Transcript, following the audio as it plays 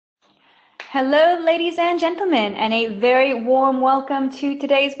Hello, ladies and gentlemen, and a very warm welcome to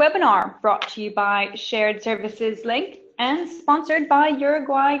today's webinar, brought to you by Shared Services Link and sponsored by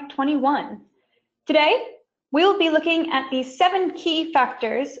Uruguay 21. Today, we'll be looking at the 7 key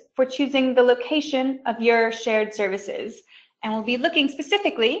factors for choosing the location of your shared services, and we'll be looking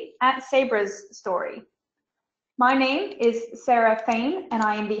specifically at Sabre's story. My name is Sarah Fain, and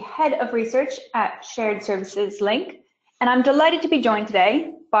I am the Head of Research at Shared Services Link, and I'm delighted to be joined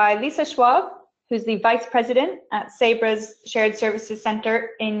today by Lisa Schwab, who's the Vice President at Sabre's Shared Services Center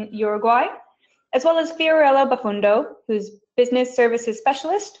in Uruguay, as well as Fiorella Bafundo, who's Business Services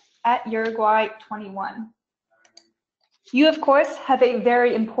Specialist at Uruguay 21. You, of course, have a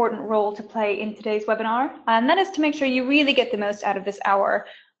very important role to play in today's webinar, and that is to make sure you really get the most out of this hour.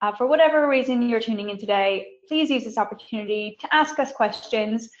 For whatever reason you're tuning in today, please use this opportunity to ask us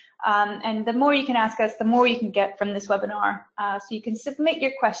questions. And the more you can ask us, the more you can get from this webinar. So you can submit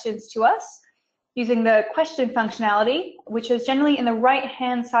your questions to us using the question functionality, which is generally in the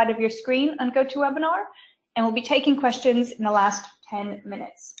right-hand side of your screen on GoToWebinar, and we'll be taking questions in the last 10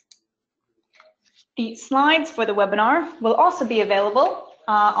 minutes. The slides for the webinar will also be available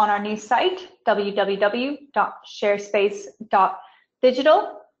on our new site,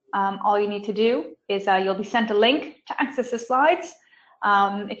 www.sharespace.digital. All you need to do is you'll be sent a link to access the slides.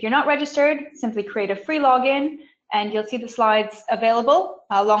 If you're not registered, simply create a free login and you'll see the slides available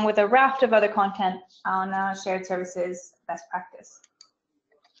along with a raft of other content on shared services best practice.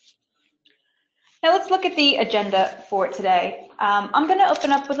 Now let's look at the agenda for today. I'm going to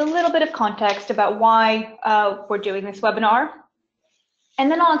open up with a little bit of context about why we're doing this webinar,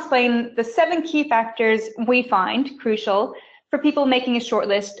 and then I'll explain the 7 key factors we find crucial for people making a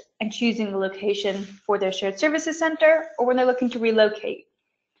shortlist and choosing the location for their shared services center or when they're looking to relocate.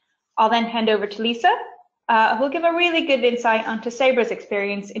 I'll then hand over to Lisa, who will give a really good insight onto Sabre's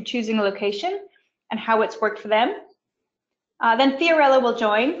experience in choosing a location and how it's worked for them. Then Fiorella will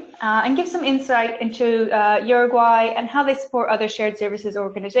join and give some insight into Uruguay and how they support other shared services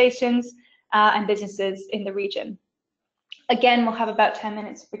organizations and businesses in the region. Again, we'll have about 10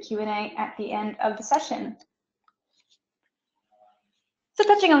 minutes for Q&A at the end of the session. So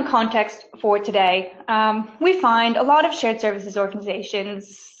touching on context for today, we find a lot of shared services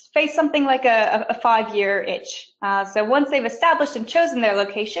organizations face something like a 5-year itch. So once they've established and chosen their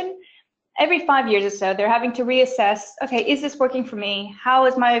location, every 5 years or so, they're having to reassess, okay, is this working for me? How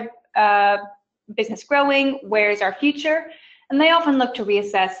is my business growing? Where is our future? And they often look to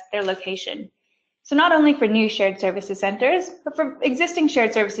reassess their location. So not only for new shared services centers, but for existing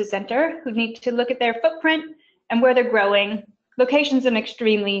shared services center who need to look at their footprint and where they're growing. Location is an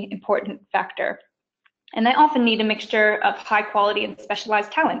extremely important factor, and they often need a mixture of high quality and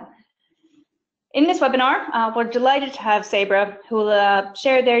specialized talent. In this webinar, we're delighted to have Sabre, who will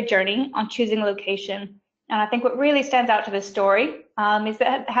share their journey on choosing a location. And I think what really stands out to this story is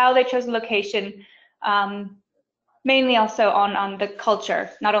that how they chose a location, mainly also on the culture,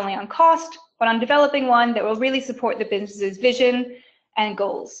 not only on cost, but on developing one that will really support the business's vision and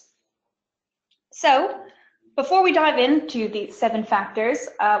goals. So, before we dive into the 7 factors,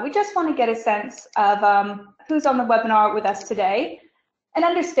 we just want to get a sense of who's on the webinar with us today and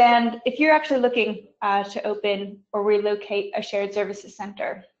understand if you're actually looking to open or relocate a shared services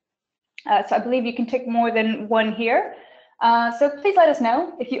center. So I believe you can tick more than one here. So please let us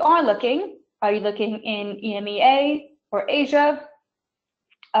know if you are looking. Are you looking in EMEA or Asia?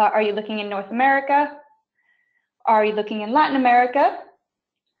 Are you looking in North America? Are you looking in Latin America?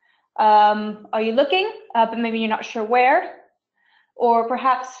 Are you looking, but maybe you're not sure where, or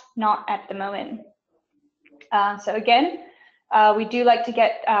perhaps not at the moment? So again, we do like to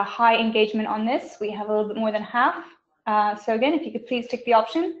get high engagement on this. We have a little bit more than half. So again, if you could please tick the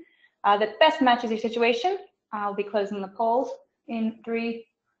option that best matches your situation. I'll be closing the polls in 3,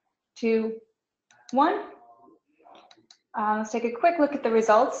 2, 1. Let's take a quick look at the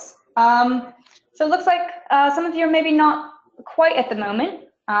results. So it looks like some of you are maybe not quite at the moment.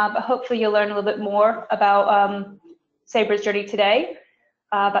 But hopefully you'll learn a little bit more about Sabre's journey today.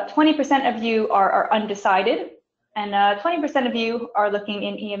 About 20% of you are undecided, and 20% of you are looking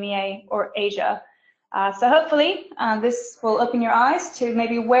in EMEA or Asia. So hopefully this will open your eyes to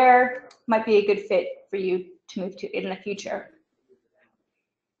maybe where might be a good fit for you to move to in the future.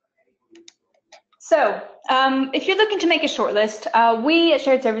 So if you're looking to make a shortlist, we at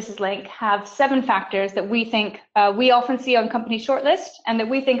Shared Services Link have 7 factors that we think we often see on company shortlists and that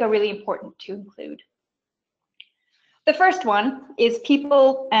we think are really important to include. The first one is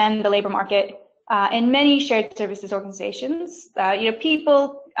people and the labor market. In many shared services organizations,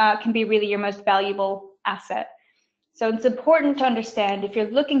 people can be really your most valuable asset. So it's important to understand, if you're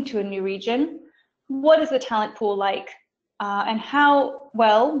looking to a new region, what is the talent pool like? And how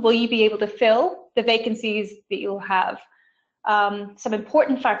well will you be able to fill the vacancies that you'll have? Some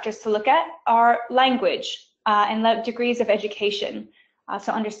important factors to look at are language and degrees of education.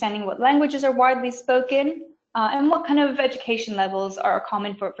 So understanding what languages are widely spoken and what kind of education levels are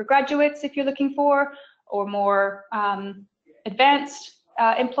common for graduates, if you're looking for, or more advanced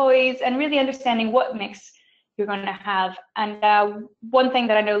employees, and really understanding what mix you're going to have. And one thing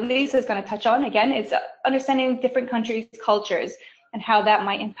that I know Lisa is going to touch on again is understanding different countries' cultures and how that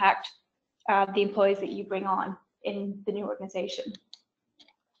might impact the employees that you bring on in the new organization.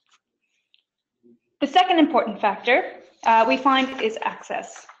 The second important factor we find is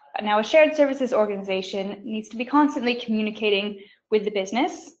access. Now, a shared services organization needs to be constantly communicating with the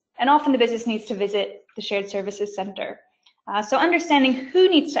business, and often the business needs to visit the shared services center. So understanding who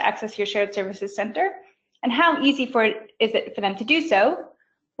needs to access your shared services center and how easy is it for them to do so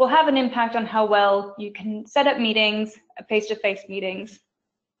will have an impact on how well you can set up meetings, face-to-face meetings,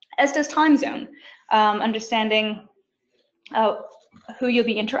 as does time zone. Understanding who you'll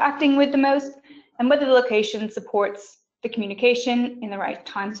be interacting with the most and whether the location supports the communication in the right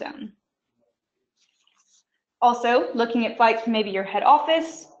time zone. Also, looking at flights from maybe your head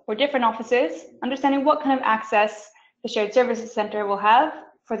office or different offices, understanding what kind of access the shared services center will have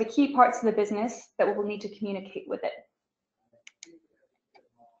for the key parts of the business that will need to communicate with it.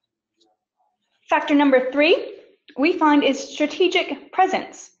 Factor number 3 we find is strategic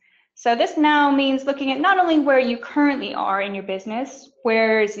presence. So this now means looking at not only where you currently are in your business,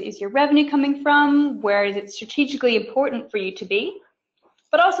 where is your revenue coming from, where is it strategically important for you to be,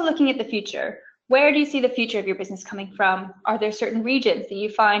 but also looking at the future. Where do you see the future of your business coming from? Are there certain regions that you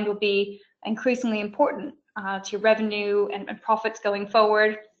find will be increasingly important to your revenue and profits going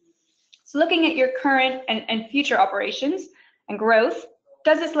forward? So looking at your current and future operations and growth,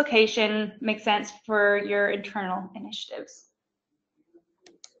 does this location make sense for your internal initiatives?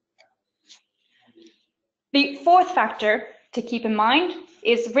 The fourth factor to keep in mind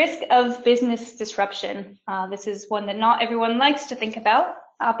is risk of business disruption. This is one that not everyone likes to think about,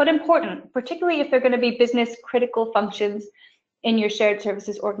 but important, particularly if they're going to be business critical functions in your shared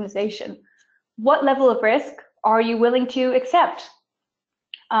services organization. What level of risk are you willing to accept?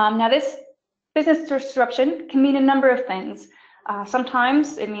 Now, this business disruption can mean a number of things.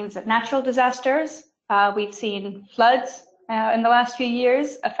 Sometimes it means that natural disasters. We've seen floods in the last few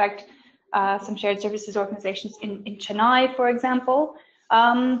years affect some shared services organizations in Chennai, for example,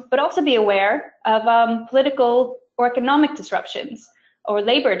 but also be aware of political or economic disruptions or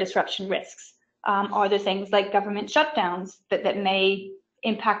labor disruption risks. Are there things like government shutdowns that may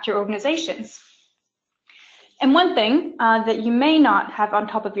impact your organizations? And one thing that you may not have on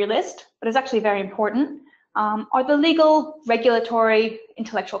top of your list, but is actually very important, are the legal, regulatory,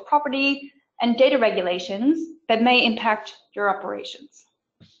 intellectual property, and data regulations that may impact your operations.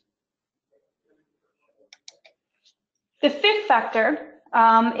 The fifth factor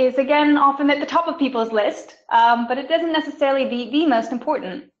is, again, often at the top of people's list, but it doesn't necessarily be the most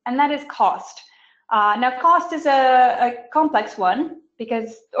important, and that is cost. Now, cost is a complex one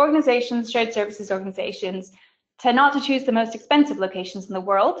because organizations, shared services organizations, tend not to choose the most expensive locations in the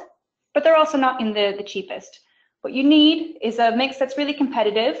world, but they're also not in the cheapest. What you need is a mix that's really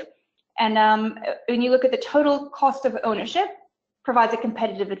competitive, and when you look at the total cost of ownership, provides a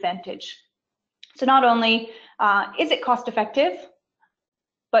competitive advantage. So not only is it cost effective,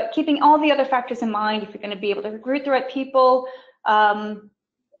 but keeping all the other factors in mind, if you're going to be able to recruit the right people,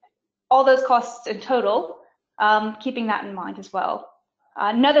 all those costs in total, keeping that in mind as well.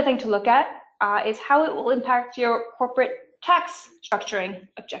 Another thing to look at is how it will impact your corporate tax structuring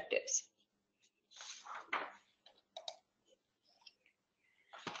objectives.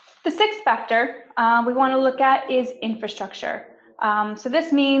 The sixth factor we want to look at is infrastructure. So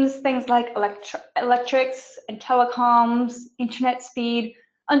this means things like electrics and telecoms, internet speed,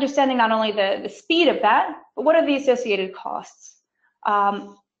 understanding not only the speed of that, but what are the associated costs.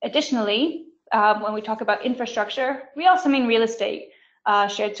 Additionally, when we talk about infrastructure, we also mean real estate.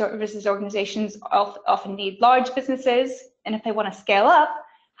 Shared services organizations often need large businesses, and if they want to scale up,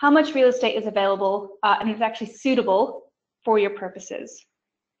 how much real estate is available and is actually suitable for your purposes.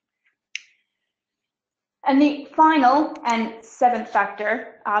 And the final and seventh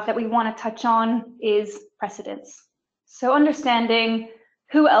factor that we want to touch on is precedence. So understanding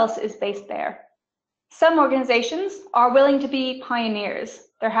who else is based there. Some organizations are willing to be pioneers.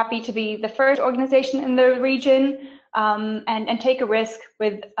 They're happy to be the first organization in the region and take a risk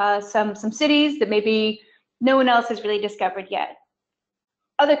with some cities that maybe no one else has really discovered yet.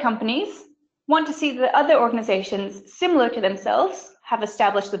 Other companies want to see that other organizations similar to themselves have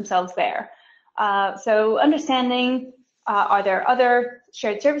established themselves there. So understanding, are there other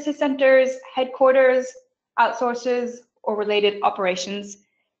shared services centers, headquarters, outsources, or related operations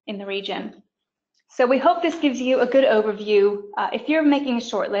in the region? So we hope this gives you a good overview. If you're making a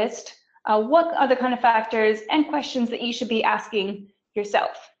short list, what are the kind of factors and questions that you should be asking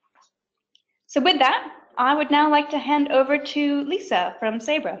yourself? So with that, I would now like to hand over to Lisa from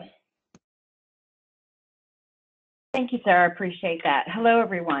Sabre. Thank you, Sarah. I appreciate that. Hello,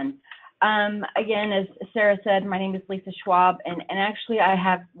 everyone. Again, as Sarah said, my name is Lisa Schwab, and actually I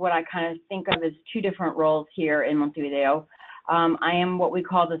have what I kind of think of as two different roles here in Montevideo. I am what we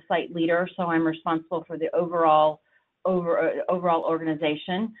call the site leader, so I'm responsible for the overall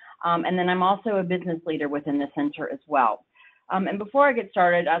organization, and then I'm also a business leader within the center as well. And before I get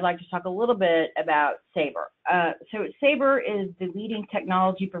started, I'd like to talk a little bit about Sabre. So Sabre is the leading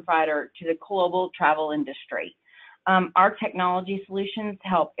technology provider to the global travel industry. Our technology solutions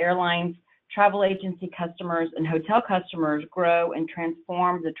help airlines, travel agency customers, and hotel customers grow and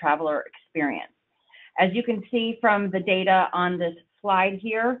transform the traveler experience. As you can see from the data on this slide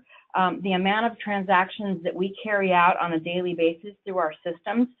here, the amount of transactions that we carry out on a daily basis through our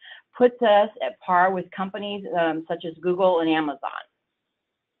systems puts us at par with companies such as Google and Amazon.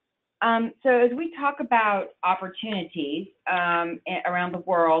 So as we talk about opportunities around the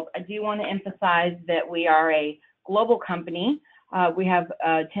world, I do want to emphasize that we are a global company. We have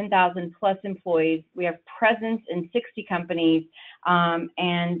 10,000 plus employees. We have presence in 60 companies,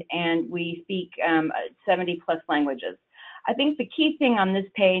 and we speak 70 plus languages. I think the key thing on this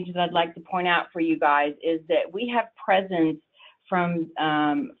page that I'd like to point out for you guys is that we have presence from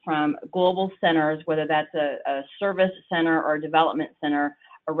global centers, whether that's a service center or a development center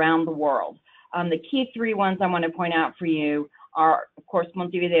around the world. The key three ones I want to point out for you are, of course,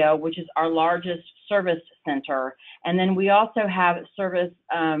 Montevideo, which is our largest service center. And then we also have service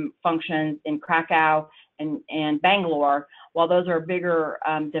functions in Krakow and Bangalore. While those are bigger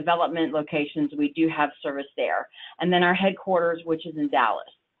development locations, we do have service there. And then our headquarters, which is in Dallas.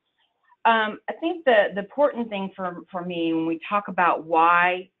 I think the important thing for me when we talk about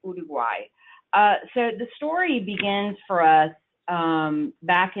why Uruguay, so the story begins for us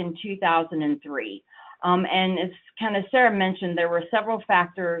back in 2003. And as kind of Sarah mentioned, there were several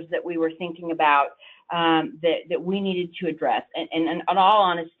factors that we were thinking about that we needed to address. And in all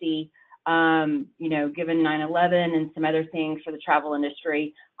honesty, you know, given 9/11 and some other things for the travel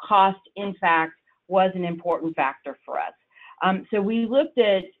industry, cost, in fact, was an important factor for us. So we looked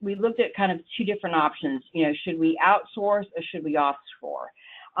at kind of two different options. You know, should we outsource or should we offshore?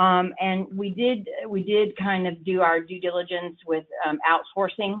 And we did kind of do our due diligence with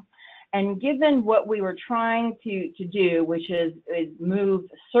outsourcing. And given what we were trying to do, which is move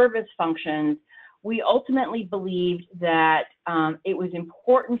service functions, we ultimately believed that it was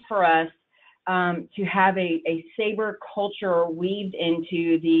important for us to have a Sabre culture weaved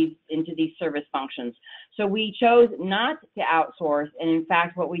into these service functions. So we chose not to outsource, and in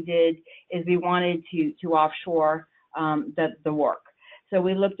fact, what we did is we wanted to offshore the work. So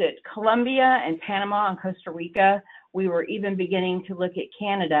we looked at Colombia and Panama and Costa Rica. We were even beginning to look at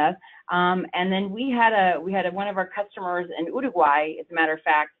Canada, and then we had one of our customers in Uruguay, as a matter of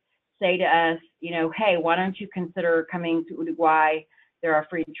fact, say to us, you know, hey, why don't you consider coming to Uruguay? There are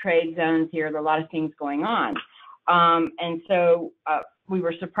free trade zones here. There are a lot of things going on, and so we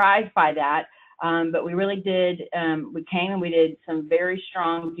were surprised by that. But we really did. We came and we did some very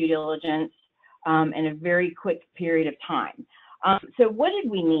strong due diligence in a very quick period of time. So what did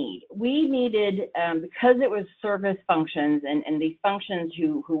we need? We needed, because it was service functions and these functions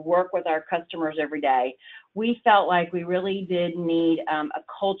who work with our customers every day, we felt like we really did need a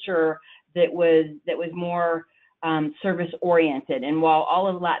culture that was more service oriented. And while all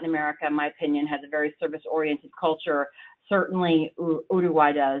of Latin America, in my opinion, has a very service oriented culture, certainly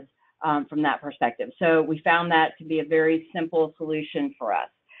Uruguay does from that perspective. So we found that to be a very simple solution for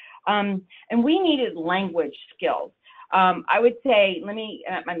us. And we needed language skills. I would say,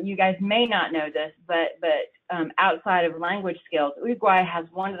 you guys may not know this, but outside of language skills, Uruguay has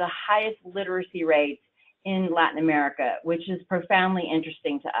one of the highest literacy rates in Latin America, which is profoundly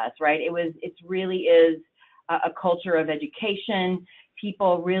interesting to us, right? It really is a culture of education.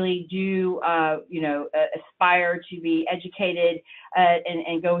 People really do, aspire to be educated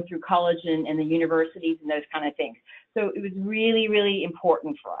and go through college and the universities and those kind of things. So it was really, really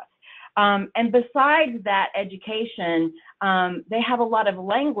important for us. And besides that education, they have a lot of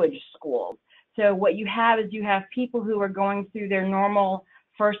language schools. So what you have is you have people who are going through their normal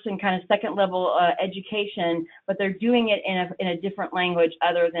first and kind of second level education, but they're doing it in a different language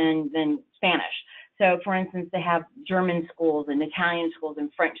other than Spanish. So for instance, they have German schools and Italian schools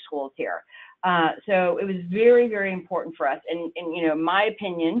and French schools here. So it was very, very important for us. And you know, my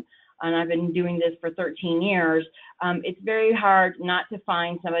opinion, and I've been doing this for 13 years, it's very hard not to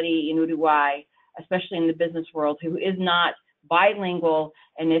find somebody in Uruguay, especially in the business world, who is not bilingual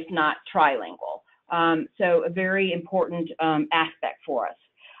and if not trilingual. So a very important aspect for us.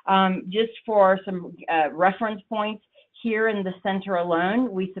 Just for some reference points, here in the center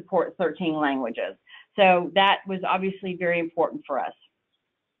alone, we support 13 languages. So that was obviously very important for us.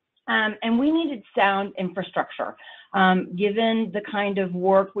 And we needed sound infrastructure. Given the kind of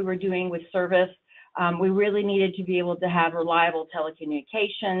work we were doing with service, we really needed to be able to have reliable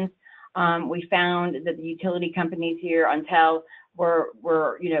telecommunications. We found that the utility companies here, Untel,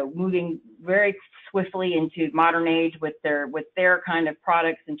 were you know, moving very swiftly into modern age with their kind of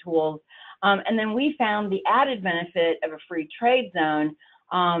products and tools. And then we found the added benefit of a free trade zone,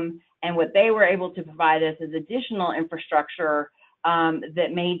 and what they were able to provide us is additional infrastructure that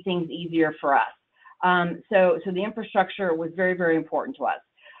made things easier for us. So the infrastructure was very, very important to us.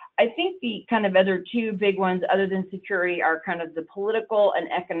 I think the kind of other two big ones, other than security, are kind of the political and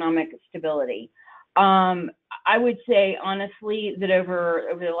economic stability. I would say, honestly, that over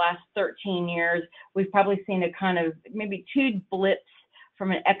the last 13 years, we've probably seen a kind of maybe two blips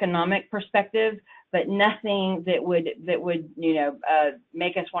from an economic perspective, but nothing that would you know,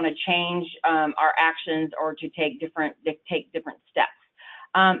 make us want to change our actions or to take different steps.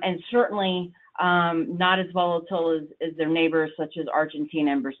 And certainly not as volatile as their neighbors, such as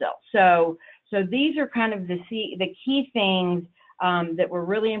Argentina and Brazil. So these are kind of the key things that were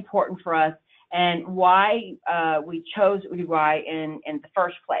really important for us, and why we chose Uruguay in the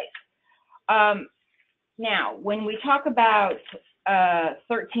first place. Now, when we talk about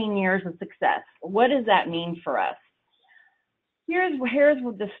 13 years of success, what does that mean for us? Here's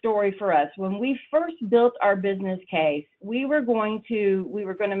the story for us. When we first built our business case, we were going to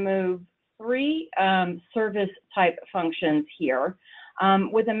move 3 service type functions here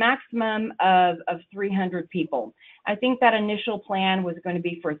with a maximum of 300 people. I think that initial plan was going to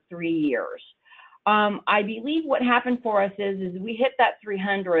be for 3 years. I believe what happened for us is we hit that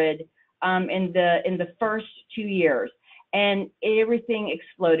 300 in the first 2 years, and everything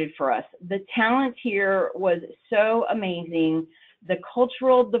exploded for us. The talent here was so amazing, the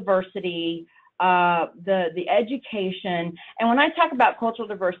cultural diversity, the education. And when I talk about cultural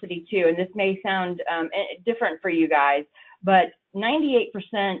diversity too, and this may sound different for you guys, but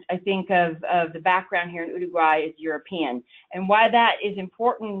 98%, I think, of the background here in Uruguay is European. And why that is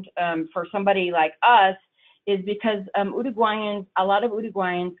important for somebody like us is because a lot of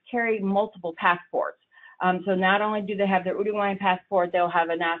Uruguayans carry multiple passports. So not only do they have their Uruguayan passport, they'll have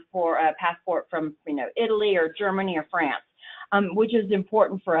a passport from, you know, Italy or Germany or France, which is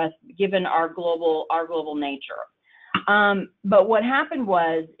important for us given our global nature. But what happened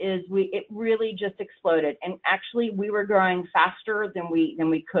is it really just exploded, and actually we were growing faster than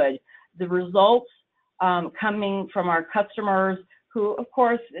we could. The results coming from our customers, who of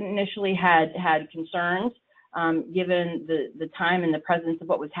course initially had concerns, given the time and the presence of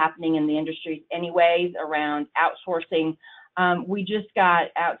what was happening in the industry anyways around outsourcing. We just got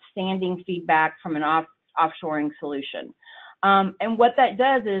outstanding feedback from an offshoring solution. And what that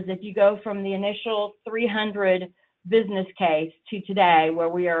does is, if you go from the initial 300 business case to today, where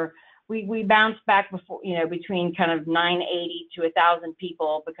we bounced back before, you know, between kind of 980 to 1,000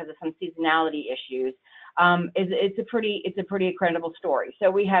 people because of some seasonality issues, it's a pretty incredible story. So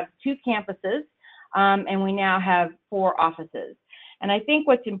we have 2 campuses, and we now have 4 offices. And I think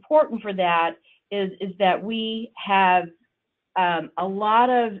what's important for that is that we have a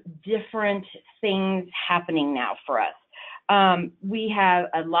lot of different things happening now for us. We have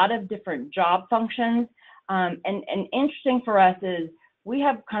a lot of different job functions, and interesting for us is we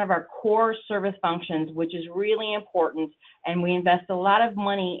have kind of our core service functions, which is really important, and we invest a lot of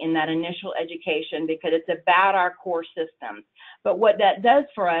money in that initial education because it's about our core systems. But what that does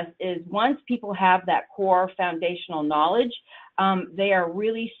for us is, once people have that core foundational knowledge, they are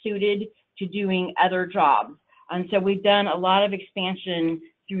really suited to doing other jobs. And so we've done a lot of expansion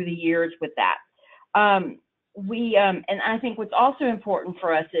through the years with that. And I think what's also important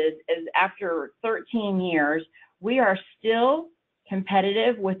for us is after 13 years, we are still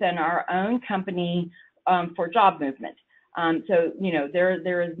competitive within our own company for job movement. So, you know,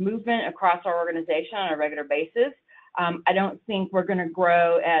 there is movement across our organization on a regular basis. I don't think we're going to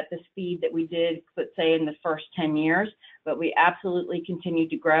grow at the speed that we did, let's say, in the first 10 years, but we absolutely continue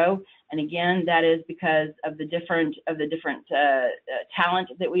to grow. And again, that is because of the different talent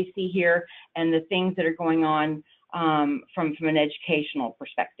that we see here and the things that are going on from an educational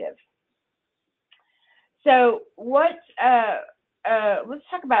perspective. So let's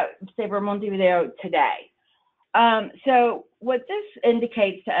talk about Sabre Montevideo today. So what this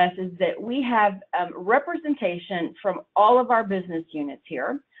indicates to us is that we have representation from all of our business units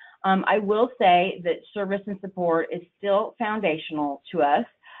here. I will say that service and support is still foundational to us.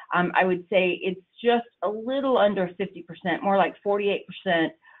 I would say it's just a little under 50%, more like 48%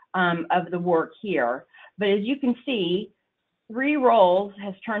 of the work here. But as you can see, 3 roles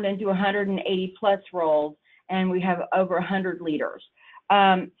has turned into 180 plus roles, and we have over 100 leaders.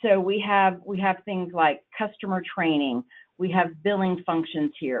 So we have things like customer training, we have billing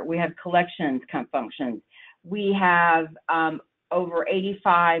functions here, we have collections functions, we have over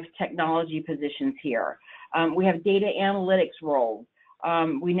 85 technology positions here. We have data analytics roles.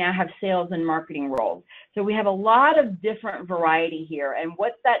 We now have sales and marketing roles. So we have a lot of different variety here. And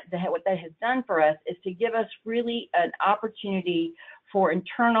what that has done for us is to give us really an opportunity for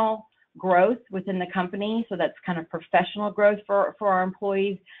internal growth within the company. So that's kind of professional growth for our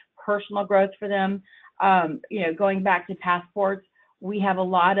employees, personal growth for them. You know, going back to passports, we have a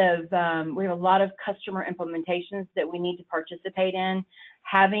lot of customer implementations that we need to participate in.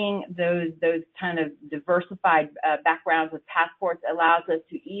 Having those kind of diversified backgrounds with passports allows us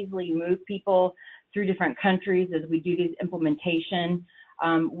to easily move people through different countries as we do these implementation.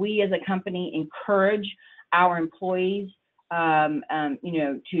 We as a company encourage our employees, you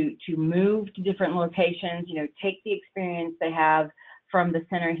know, to move to different locations. You know, take the experience they have from the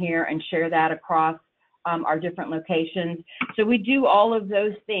center here and share that across our different locations. So we do all of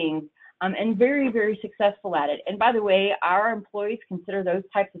those things. And very, very successful at it. And by the way, our employees consider those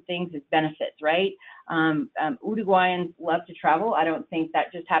types of things as benefits, right? Uruguayans love to travel. I don't think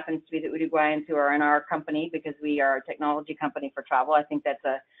that just happens to be the Uruguayans who are in our company because we are a technology company for travel. I think that's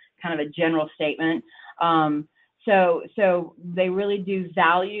a kind of a general statement. So they really do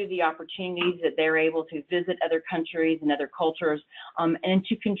value the opportunities that they're able to visit other countries and other cultures, and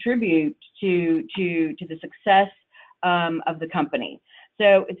to contribute to the success of the company.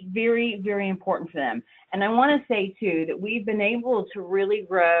 So it's very, very important for them. And I want to say, too, that we've been able to really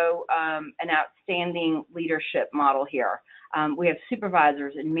grow an outstanding leadership model here. We have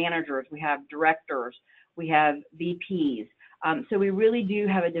supervisors and managers. We have directors. We have VPs. So we really do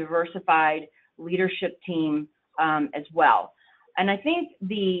have a diversified leadership team as well. And I think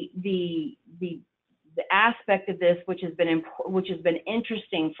the aspect of this, which has been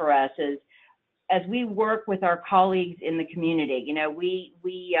interesting for us, is as we work with our colleagues in the community. You know, we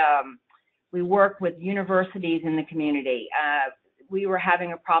work with universities in the community. We were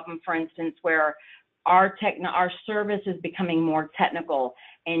having a problem, for instance, where our service is becoming more technical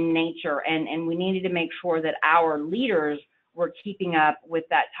in nature, and we needed to make sure that our leaders were keeping up with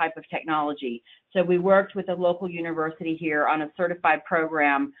that type of technology. So we worked with a local university here on a certified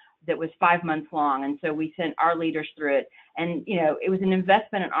program that was 5 months long, and so we sent our leaders through it. And you know, it was an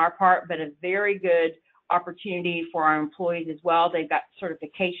investment on our part, but a very good opportunity for our employees as well. They got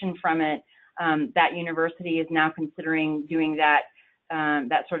certification from it. That university is now considering doing that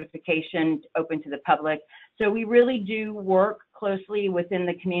certification open to the public. So we really do work closely within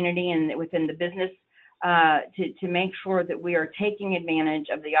the community and within the business to make sure that we are taking advantage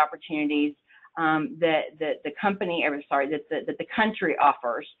of the opportunities that the country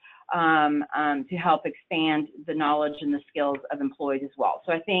offers to help expand the knowledge and the skills of employees as well.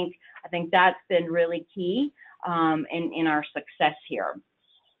 So I think that's been really key in our success here.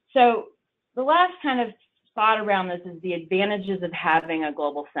 So the last kind of thought around this is the advantages of having a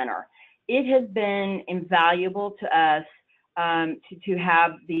global center. It has been invaluable to us to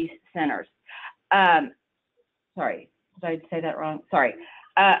have these centers. Sorry, did I say that wrong? Sorry,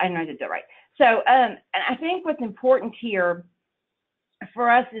 I know I did that right. So, and I think what's important here for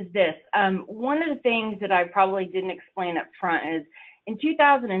us is this. One of the things that I probably didn't explain up front is in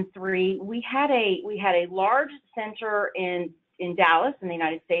 2003, we had a large center in Dallas in the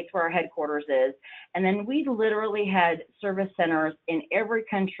United States where our headquarters is. And then we literally had service centers in every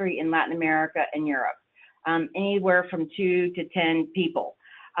country in Latin America and Europe, anywhere from 2 to 10 people.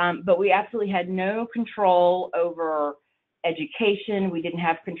 But we absolutely had no control over education. We didn't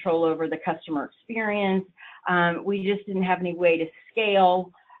have control over the customer experience. We just didn't have any way to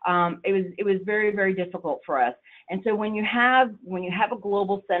scale. It was very, very difficult for us. And so when you have a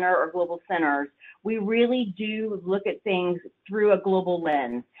global center or global centers, we really do look at things through a global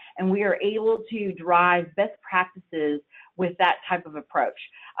lens, and we are able to drive best practices with that type of approach.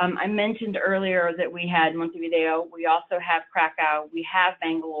 I mentioned earlier that we had Montevideo, we also have Krakow, we have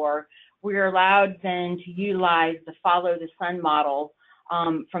Bangalore. We are allowed then to utilize the follow the sun model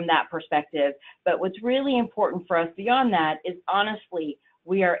from that perspective. But what's really important for us beyond that is, honestly,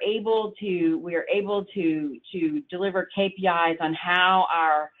 we are able to deliver KPIs on how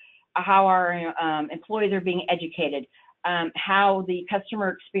our employees are being educated, how the customer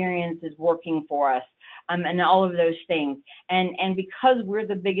experience is working for us, and all of those things. And because we're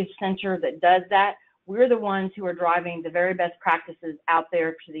the biggest center that does that, we're the ones who are driving the very best practices out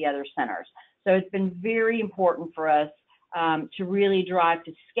there to the other centers. So it's been very important for us to really drive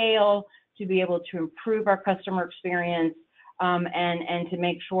to scale, to be able to improve our customer experience, and to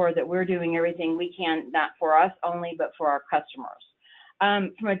make sure that we're doing everything we can, not for us only, but for our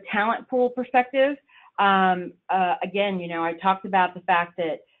customers. From a talent pool perspective, again, you know, I talked about the fact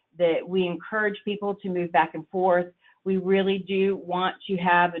that we encourage people to move back and forth. We really do want to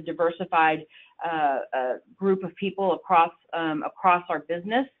have a diversified group of people across our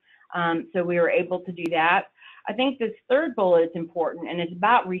business. So we were able to do that. I think this third bullet is important, and it's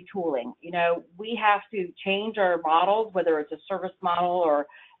about retooling. You know, we have to change our models, whether it's a service model or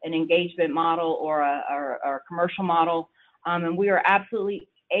an engagement model or a commercial model. And we are absolutely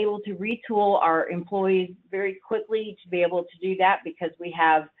able to retool our employees very quickly to be able to do that, because we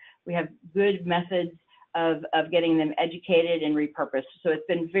have good methods of getting them educated and repurposed. So it's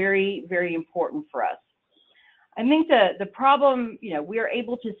been very, very important for us. I think the problem, you know, we are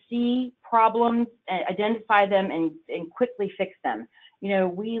able to see problems, identify them, and quickly fix them. You know,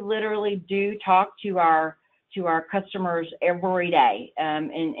 we literally do talk to our customers every day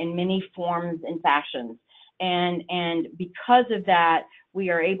in many forms and fashions. And because of that, we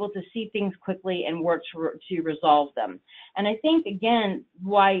are able to see things quickly and work to resolve them. And I think, again,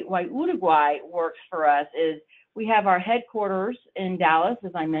 why Uruguay works for us is we have our headquarters in Dallas,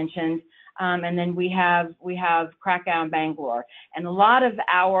 as I mentioned, and then we have Krakow and Bangalore. And a lot of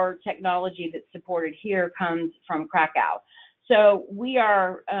our technology that's supported here comes from Krakow. So we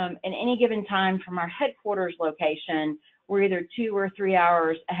are, in any given time from our headquarters location, we're either 2 or 3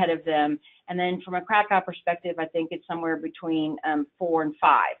 hours ahead of them. And then from a Krakow perspective, I think it's somewhere between 4 and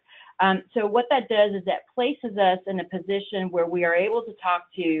 5. So what that does is that places us in a position where we are able to talk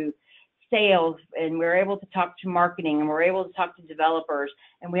to sales, and we're able to talk to marketing, and we're able to talk to developers,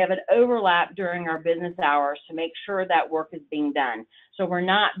 and we have an overlap during our business hours to make sure that work is being done. So we're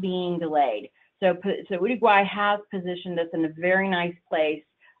not being delayed. So Uruguay has positioned us in a very nice place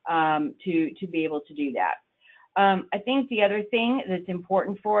to be able to do that. I think the other thing that's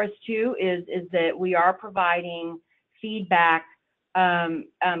important for us too is that we are providing feedback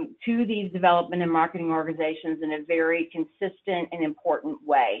to these development and marketing organizations in a very consistent and important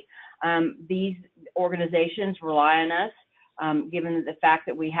way. These organizations rely on us, given the fact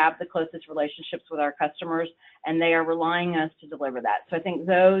that we have the closest relationships with our customers, and they are relying on us to deliver that. So I think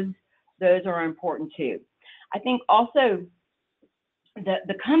those are important too. I think also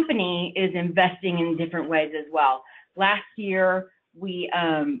the company is investing in different ways as well. Last year we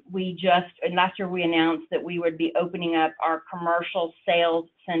announced that we would be opening up our commercial sales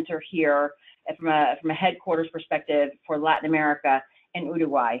center here from a headquarters perspective for Latin America and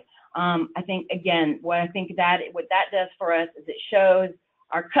Uruguay. I think, again, what that does for us is it shows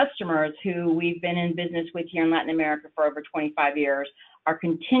our customers, who we've been in business with here in Latin America for over 25 years, our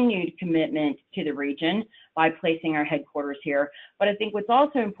continued commitment to the region by placing our headquarters here. But I think what's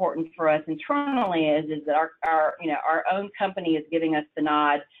also important for us internally is that our own company is giving us the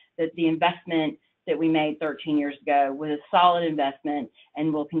nod that the investment that we made 13 years ago was a solid investment,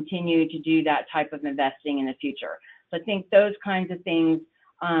 and we'll continue to do that type of investing in the future. So I think those kinds of things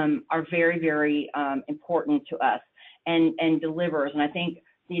are very, very important to us and delivers. And I think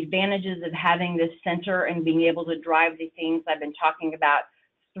the advantages of having this center and being able to drive the things I've been talking about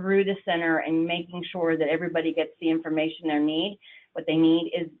through the center and making sure that everybody gets the information what they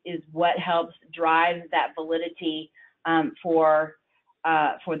need is what helps drive that validity for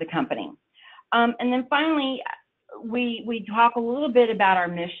the company. And then finally, we talk a little bit about our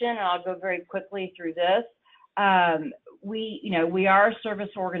mission, and I'll go very quickly through this. We are a service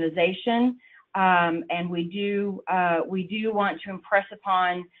organization, and we do want to impress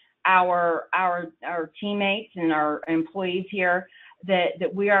upon our teammates and our employees here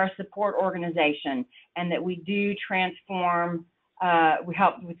that we are a support organization, and that we do transform. We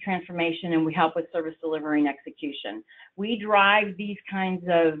help with transformation, and we help with service delivery and execution. We drive these kinds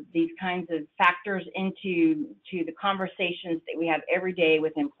of factors into the conversations that we have every day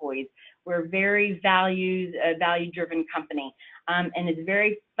with employees. We're a very value-driven company, and it's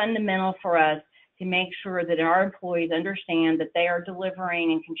very fundamental for us to make sure that our employees understand that they are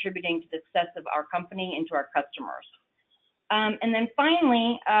delivering and contributing to the success of our company and to our customers. And then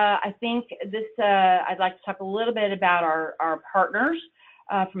finally, I think this, I'd like to talk a little bit about our partners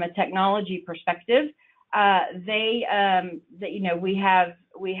from a technology perspective. We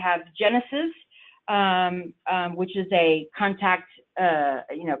have Genesis, which is a contact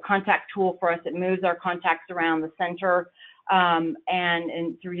tool for us that moves our contacts around the center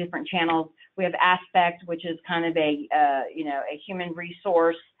and through different channels. We have Aspect, which is kind of a human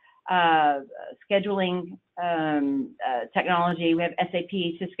resource scheduling technology. We have SAP,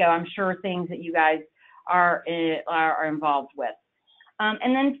 Cisco. I'm sure things that you guys are involved with.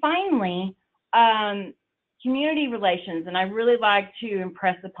 And then finally, community relations, and I really like to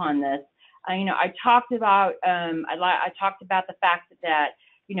impress upon this. I talked about the fact that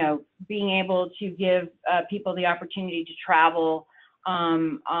being able to give people the opportunity to travel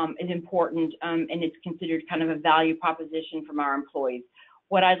is important, and it's considered kind of a value proposition from our employees.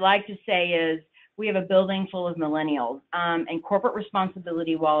 What I'd like to say is we have a building full of millennials, and corporate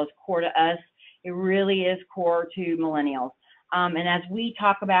responsibility, while it's core to us, it really is core to millennials. And as we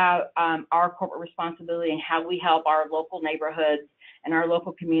talk about our corporate responsibility and how we help our local neighborhoods and our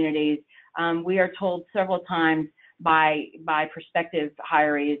local communities, we are told several times by prospective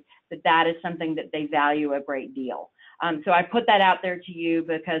hirees that is something that they value a great deal. So I put that out there to you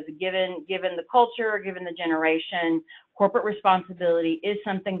because given the culture, given the generation, corporate responsibility is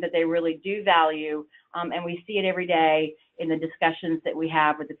something that they really do value, and we see it every day in the discussions that we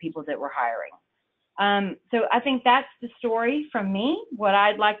have with the people that we're hiring. So I think that's the story from me. What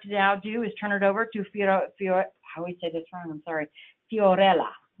I'd like to now do is turn it over to how do we say this wrong? I'm sorry, Fiorella.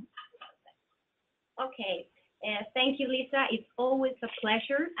 Okay. Thank you, Lisa. It's always a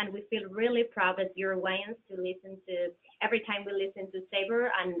pleasure, and we feel really proud as Uruguayans to listen to, every time we listen to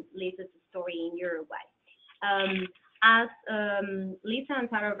Sabre and Lisa's story in Uruguay. As Lisa and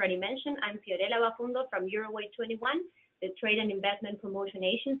Sarah already mentioned, I'm Fiorella Bafundo from Uruguay 21, the Trade and Investment Promotion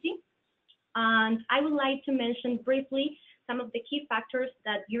Agency. And I would like to mention briefly some of the key factors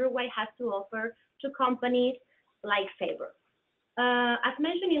that Uruguay has to offer to companies like Sabre. As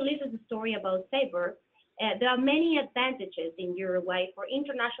mentioned in Lisa's story about Sabre, there are many advantages in Uruguay for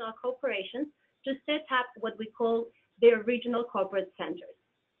international corporations to set up what we call their regional corporate centers.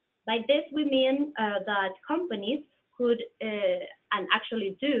 By this, we mean that companies could, and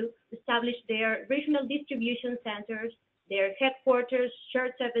actually do, establish their regional distribution centers, their headquarters,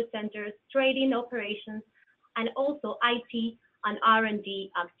 shared service centers, trading operations, and also IT and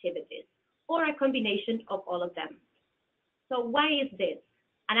R&D activities, or a combination of all of them. So why is this?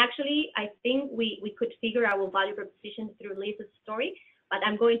 And actually, I think we could figure our value proposition through Lisa's story, but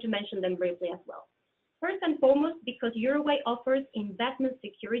I'm going to mention them briefly as well. First and foremost, because Uruguay offers investment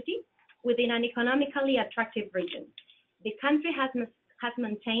security within an economically attractive region. The country has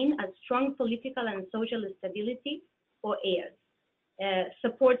maintained a strong political and social stability for years,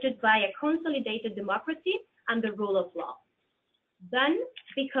 supported by a consolidated democracy and the rule of law. Then,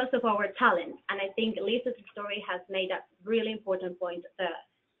 because of our talent, and I think Lisa's story has made a really important point.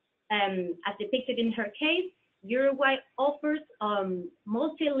 As depicted in her case, Uruguay offers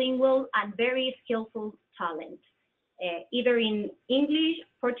multilingual and very skillful talent, either in English,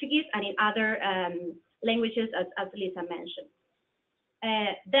 Portuguese, and in other languages, as Lisa mentioned.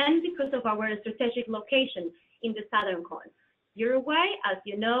 Then, because of our strategic location in the southern cone, Uruguay, as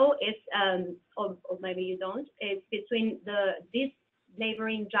you know, is, or maybe you don't, it's between these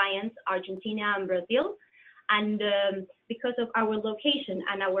neighboring giants, Argentina and Brazil. And because of our location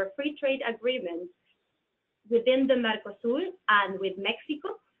and our free trade agreements within the Mercosur and with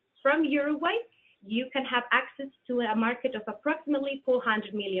Mexico, from Uruguay, you can have access to a market of approximately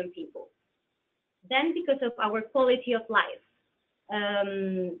 400 million people. Then, because of our quality of life,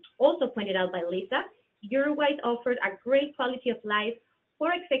 also pointed out by Lisa, Uruguay offered a great quality of life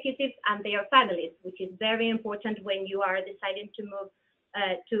for executives and their families, which is very important when you are deciding to move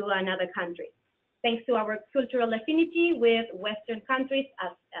to another country. Thanks to our cultural affinity with Western countries,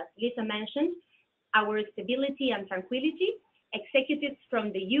 as Lisa mentioned, our stability and tranquility, executives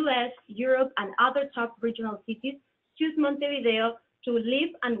from the US, Europe, and other top regional cities choose Montevideo to live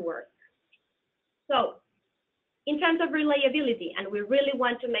and work. So, in terms of reliability, and we really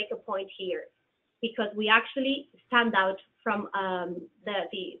want to make a point here, because we actually stand out from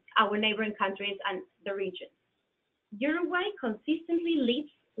our neighboring countries and the region. Uruguay consistently leads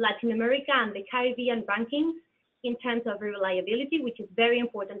Latin America and the Caribbean rankings in terms of reliability, which is very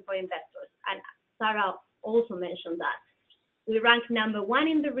important for investors. And Sarah also mentioned that. We rank #1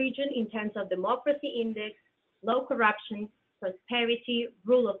 in the region in terms of democracy index, low corruption, prosperity,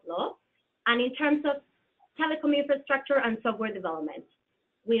 rule of law. And in terms of telecom infrastructure and software development,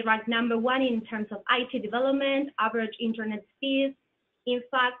 we rank number 1 in terms of IT development, average internet speeds. In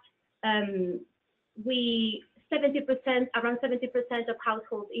fact, around 70% of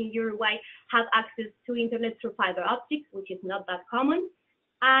households in Uruguay have access to internet through fiber optics, which is not that common.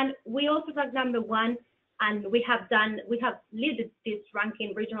 And we also rank number 1, and we have led this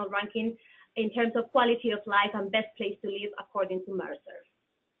ranking, regional ranking, in terms of quality of life and best place to live according to Mercer.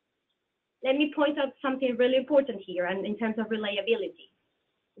 Let me point out something really important here, and in terms of reliability.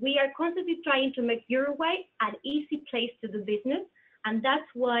 We are constantly trying to make Uruguay an easy place to do business, and that's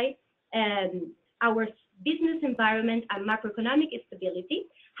why our business environment and macroeconomic stability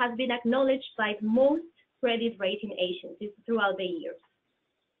has been acknowledged by most credit rating agencies throughout the years.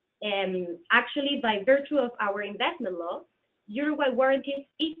 Actually, by virtue of our investment law, Uruguay warranties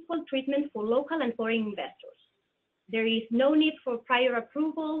equal treatment for local and foreign investors. There is no need for prior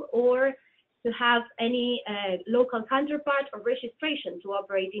approval or to have any local counterpart or registration to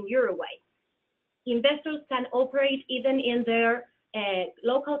operate in Uruguay. Investors can operate even in their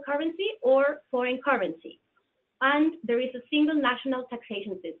local currency or foreign currency. And there is a single national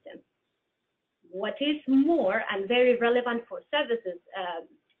taxation system. What is more and very relevant for services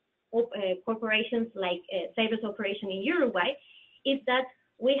corporations like Sabre's operation in Uruguay is that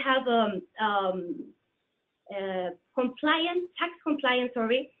we have tax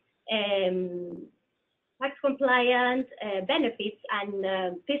compliant benefits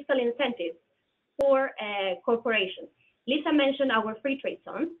and fiscal incentives for corporations. Lisa mentioned our free trade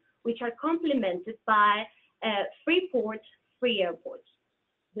zones, which are complemented by free ports, free airports.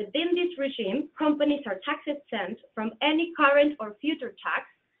 Within this regime, companies are tax exempt from any current or future tax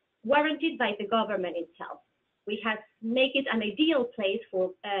warranted by the government itself. We have made it an ideal place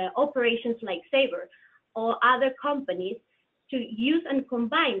for operations like Sabre or other companies to use and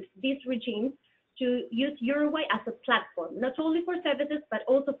combine these regimes to use Uruguay as a platform, not only for services, but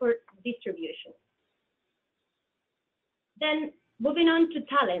also for distribution. Then moving on to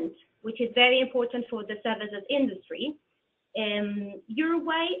talent, which is very important for the services industry.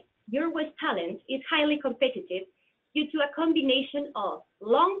 Uruguay's talent is highly competitive due to a combination of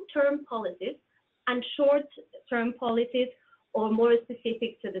long-term policies and short-term policies, or more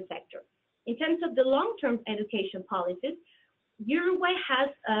specific to the sector. In terms of the long-term education policies, Uruguay has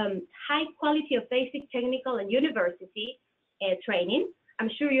high quality of basic technical and university training. I'm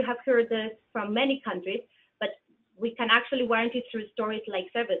sure you have heard this from many countries, but we can actually warrant it through stories like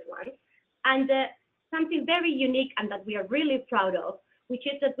Sabre's one. And something very unique and that we are really proud of, which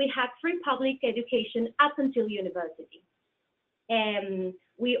is that we have free public education up until university.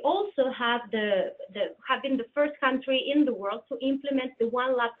 We also have been the first country in the world to implement the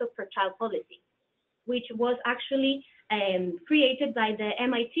 1 laptop per child policy, which was actually created by the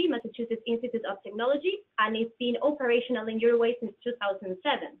MIT, Massachusetts Institute of Technology, and it's been operational in Uruguay since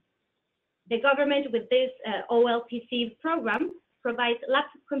 2007. The government, with this OLPC program, provides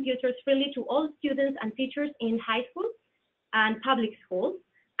laptop computers freely to all students and teachers in high schools and public schools,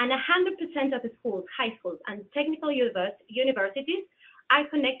 and 100% of the schools, high schools, and technical universities are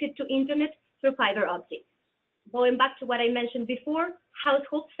connected to internet through fiber optics. Going back to what I mentioned before,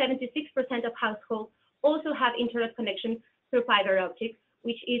 households, 76% of households also have internet connection through fiber optics,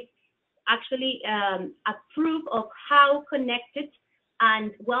 which is actually a proof of how connected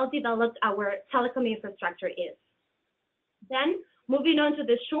and well-developed our telecom infrastructure is. Then, moving on to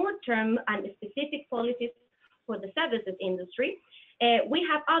the short-term and specific policies for the services industry, we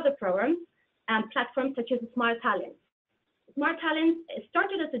have other programs and platforms such as Smart Talent. Smart Talent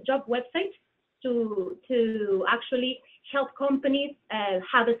started as a job website to actually help companies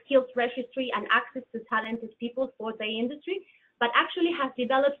have a skills registry and access to talented people for the industry, but actually has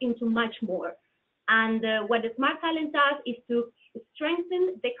developed into much more. And what the Smart Talent does is to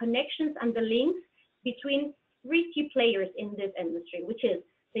strengthen the connections and the links between 3 key players in this industry, which is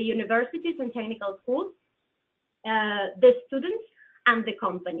the universities and technical schools, the students, and the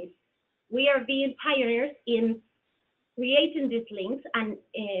companies. We are being pioneers in creating these links and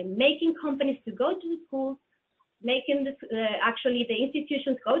making companies to go to the schools, making this, actually the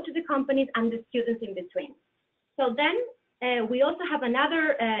institutions go to the companies and the students in between. So then we also have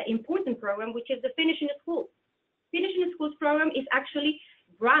another important program, which is the Finishing Schools. Finishing Schools program is actually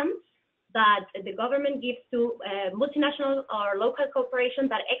grants that the government gives to multinational or local corporations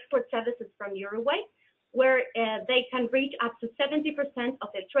that export services from Uruguay, where they can reach up to 70% of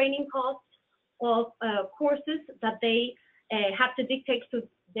the training costs of courses that they have to dictate to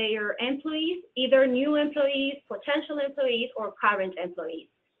their employees, either new employees, potential employees, or current employees.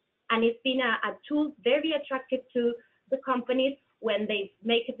 And it's been a tool very attractive to the companies when they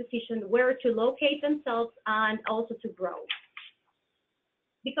make a decision where to locate themselves and also to grow.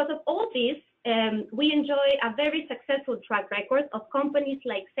 Because of all this, we enjoy a very successful track record of companies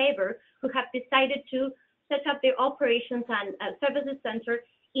like Sabre who have decided to set up their operations and services center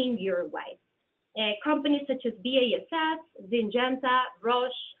in Uruguay. Companies such as BASF, Syngenta,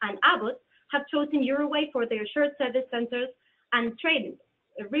 Roche, and Abbott have chosen Uruguay for their shared service centers and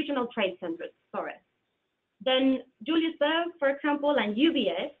regional trade centers. Then Julius Baer, for example, and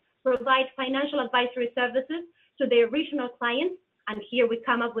UBS provide financial advisory services to their regional clients, and here we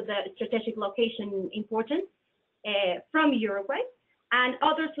come up with the strategic location importance from Uruguay. And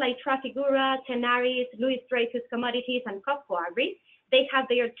others like Trafigura, Tenaris, Luis Dreyfus Commodities, and Copco Agri, they have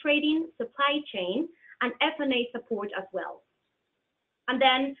their trading, supply chain, and F&A support as well. And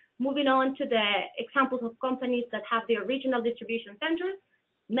then moving on to the examples of companies that have their regional distribution centers,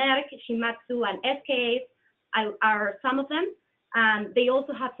 Merck, Shimatsu, and SKA are some of them, and they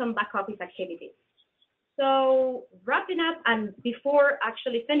also have some back office activities. So wrapping up, and before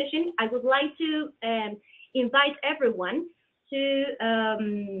actually finishing, I would like to invite everyone to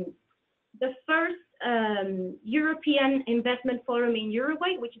the first European Investment Forum in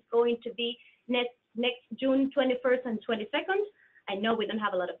Uruguay, which is going to be next June 21st and 22nd. I know we don't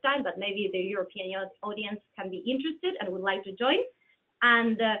have a lot of time, but maybe the European audience can be interested and would like to join.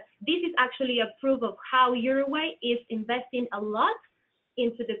 And this is actually a proof of how Uruguay is investing a lot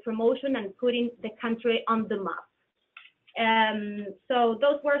into the promotion and putting the country on the map. So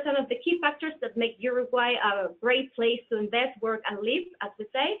those were some of the key factors that make Uruguay a great place to invest, work, and live, as we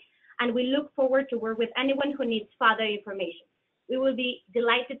say. And we look forward to work with anyone who needs further information. We will be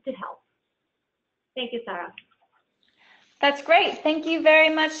delighted to help. Thank you, Sarah. That's great. Thank you very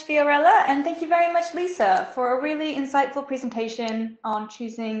much, Fiorella, and thank you very much, Lisa, for a really insightful presentation on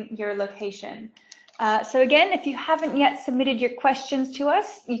choosing your location. So again, if you haven't yet submitted your questions to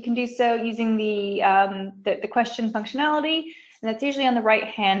us, you can do so using the question functionality, and that's usually on the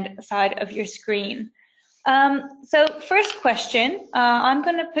right-hand side of your screen. So first question, I'm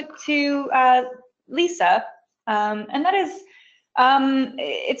going to put to Lisa, and that is,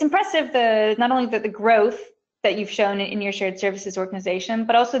 it's impressive not only the growth that you've shown in your shared services organization,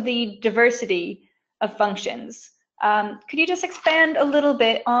 but also the diversity of functions. Could you just expand a little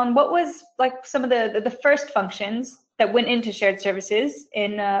bit on what was like some of the first functions that went into shared services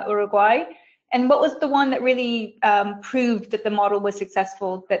in Uruguay, and what was the one that really proved that the model was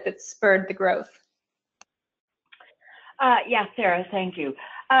successful, that spurred the growth? Yeah, Sarah, thank you.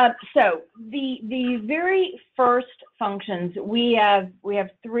 So the very first functions, we have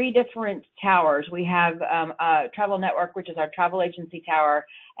three different towers. We have Travel Network, which is our travel agency tower,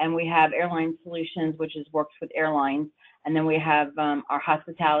 and we have Airline Solutions, which works with airlines, and then we have our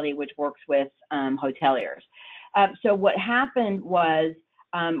hospitality, which works with hoteliers. So what happened was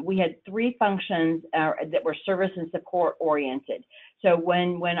we had three functions that were service and support oriented. So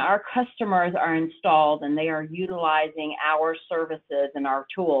when our customers are installed and they are utilizing our services and our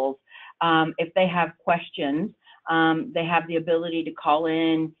tools, if they have questions, they have the ability to call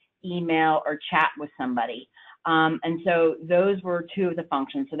in, email, or chat with somebody. And so those were two of the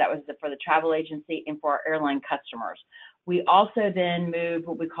functions. So that was for the travel agency and for our airline customers. We also then moved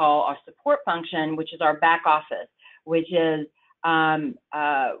what we call our support function, which is our back office, which is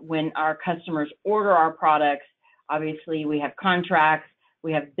when our customers order our products. Obviously, we have contracts,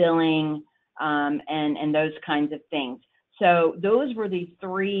 we have billing, and those kinds of things. So those were the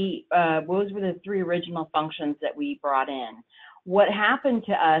three original functions that we brought in. What happened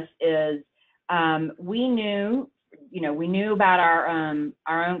to us is we knew about our own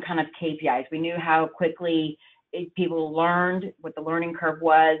kind of KPIs. We knew how quickly people learned, what the learning curve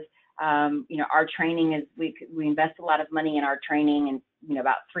was. Our training is we invest a lot of money in our training in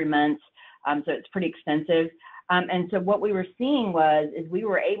about 3 months, so it's pretty expensive. And so what we were seeing is we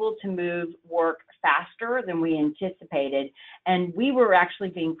were able to move work faster than we anticipated, and we were actually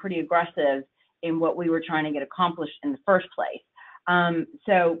being pretty aggressive in what we were trying to get accomplished in the first place.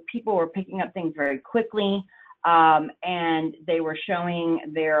 So people were picking up things very quickly, and they were showing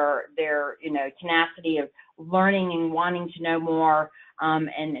their tenacity of learning and wanting to know more,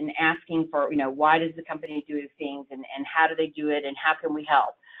 and asking for, why does the company do things, and how do they do it, and how can we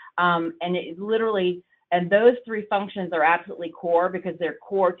help? And it literally, and those three functions are absolutely core because they're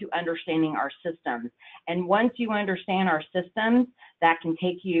core to understanding our systems. And once you understand our systems, that can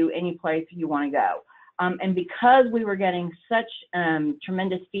take you any place you want to go. And because we were getting such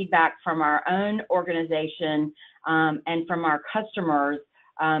tremendous feedback from our own organization and from our customers,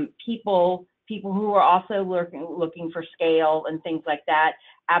 people who were also looking for scale and things like that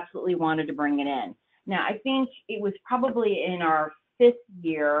absolutely wanted to bring it in. Now, I think it was probably in our 5th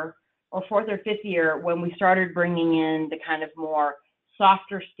year or 4th or 5th year when we started bringing in the kind of more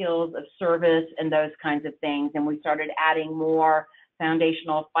softer skills of service and those kinds of things. And we started adding more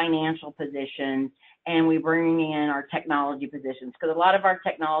foundational financial positions, and we bringing in our technology positions, because a lot of our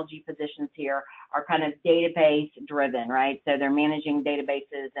technology positions here are kind of database driven, right? So they're managing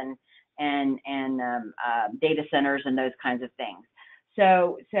databases and data centers and those kinds of things.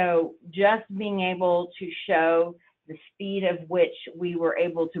 So just being able to show the speed of which we were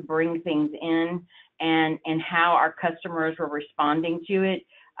able to bring things in and how our customers were responding to it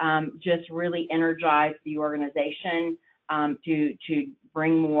just really energized the organization to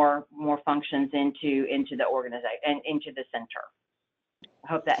bring more functions into the organization and into the center. I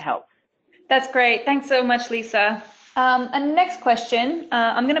hope that helps. That's great. Thanks so much, Lisa. And next question,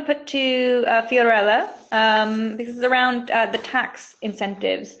 I'm going to put to Fiorella. This is around the tax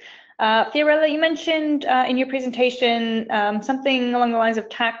incentives. Fiorella, you mentioned in your presentation something along the lines of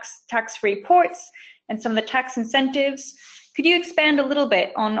tax-free ports and some of the tax incentives. Could you expand a little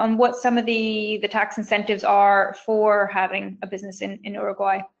bit on what some of the tax incentives are for having a business in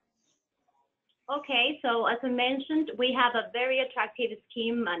Uruguay? Okay, so as I mentioned, we have a very attractive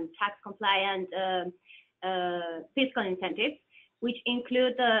scheme and tax compliant fiscal incentives, which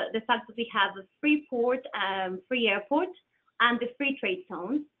include the fact that we have a free port, free airport, and the free trade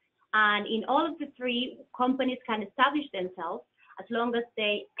zones. And in all of the three, companies can establish themselves as long as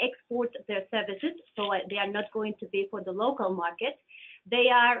they export their services, so they are not going to be for the local market. They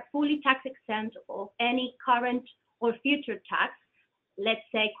are fully tax exempt of any current or future tax, let's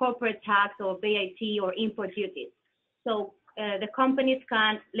say corporate tax or VAT or import duties. So the companies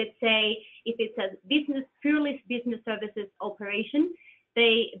can, let's say, if it's a purely business services operation,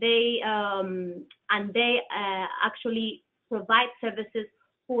 they actually provide services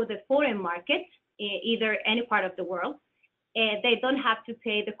for the foreign market, either any part of the world. They don't have to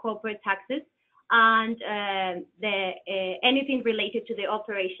pay the corporate taxes and anything related to the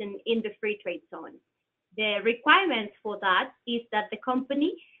operation in the free trade zone. The requirements for that is that the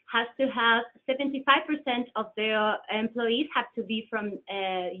company has to have 75% of their employees have to be from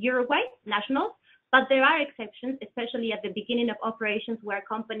Uruguay nationals, but there are exceptions, especially at the beginning of operations where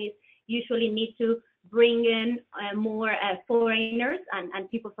companies usually need to bring in more foreigners and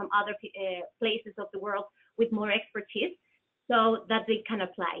people from other places of the world with more expertise, so that they can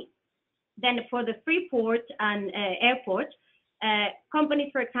apply. Then for the free port and airport, companies,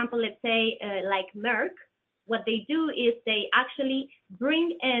 for example, let's say like Merck, what they do is they actually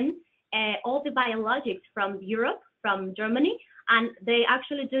bring in all the biologics from Europe, from Germany, and they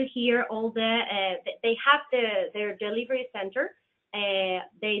actually do here all the, they have their delivery center.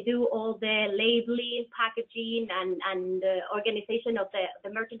 They do all the labeling, packaging, and organization of the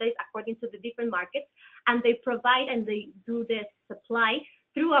merchandise according to the different markets, and they provide and they do the supply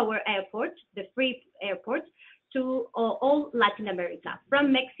through our airport, the free airport, to all Latin America,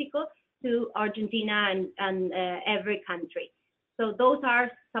 from Mexico to Argentina and every country. So those are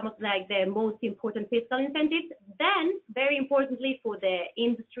some of like the most important fiscal incentives. Then, very importantly for the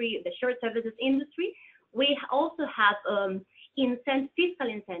industry, the short services industry, we also have fiscal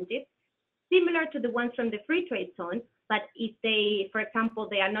incentives similar to the ones from the free trade zone, but if they, for example,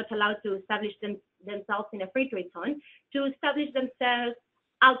 they are not allowed to establish themselves in a free trade zone, to establish themselves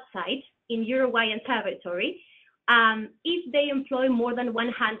outside in Uruguayan territory, if they employ more than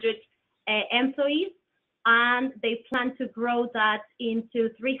 100 employees, and they plan to grow that into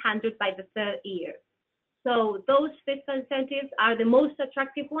 300 by the 3rd year. So those fiscal incentives are the most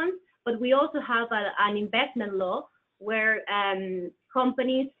attractive ones, but we also have an investment law where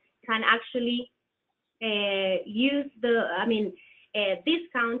companies can actually use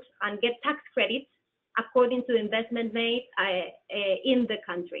discount and get tax credits according to investment made in the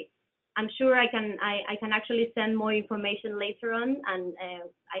country. I'm sure I can actually send more information later on, and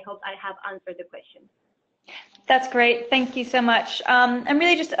I hope I have answered the question. That's great. Thank you so much. And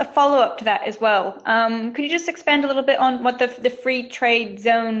really just a follow-up to that as well. Could you just expand a little bit on what the free trade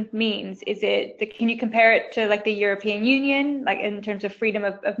zone means? Can you compare it to like the European Union, like in terms of freedom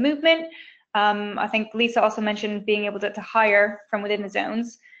of movement? I think Lisa also mentioned being able to hire from within the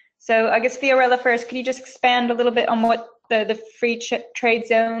zones. So I guess Fiorella first, could you just expand a little bit on what the free trade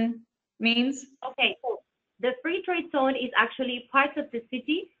zone means? Okay, so the free trade zone is actually parts of the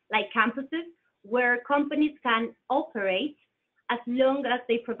city, like campuses, where companies can operate as long as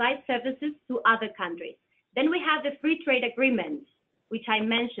they provide services to other countries. Then we have the free trade agreement, which I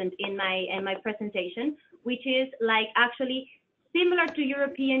mentioned in my presentation, which is like actually similar to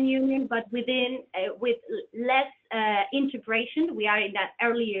European Union, but with less integration. We are in that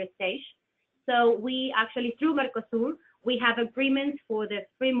earlier stage. So we actually, through Mercosur, we have agreements for the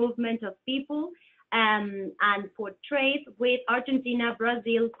free movement of people and for trade with Argentina,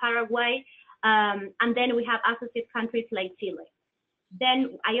 Brazil, Paraguay, and then we have associate countries like Chile.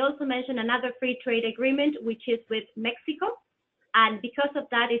 Then I also mentioned another free trade agreement, which is with Mexico. And because of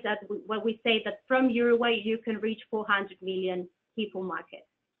that is that what we say that from Uruguay, you can reach 400 million people market.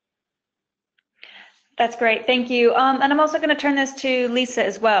 That's great, thank you. And I'm also going to turn this to Lisa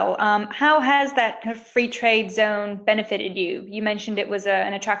as well. How has that kind of free trade zone benefited you? You mentioned it was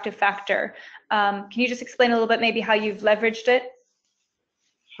an attractive factor. Can you just explain a little bit maybe how you've leveraged it?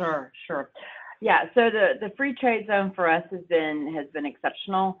 Sure. Yeah, so the free trade zone for us has been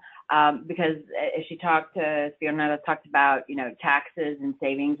exceptional because as Fiona talked about, taxes and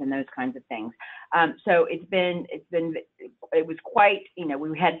savings and those kinds of things. So it was quite,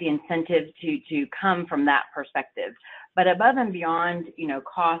 we had the incentive to come from that perspective. But above and beyond,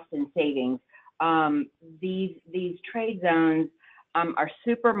 cost and savings, these trade zones are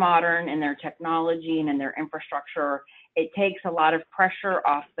super modern in their technology and in their infrastructure. It takes a lot of pressure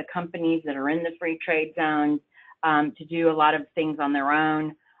off the companies that are in the free trade zones to do a lot of things on their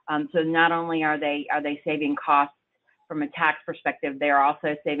own. So not only are they saving costs from a tax perspective, they are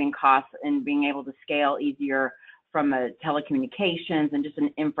also saving costs and being able to scale easier from a telecommunications and just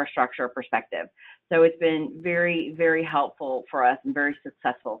an infrastructure perspective. So it's been very, very helpful for us and very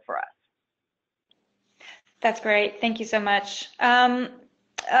successful for us. That's great. Thank you so much.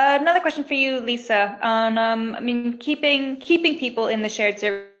 Another question for you, Lisa, on keeping people in the shared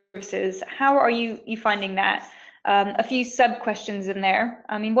services. How are you finding that? A few sub questions in there.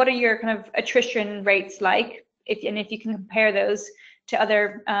 What are your kind of attrition rates like, if you can compare those to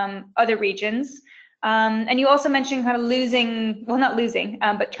other regions? And you also mentioned kind of not losing,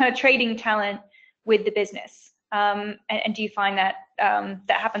 but kind of trading talent with the business. And do you find that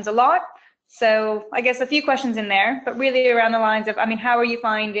that happens a lot? So I guess a few questions in there, but really around the lines of, how are you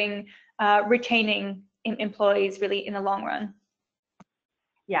finding retaining employees really in the long run?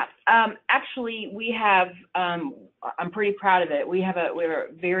 Yeah, actually we have, I'm pretty proud of it. We have a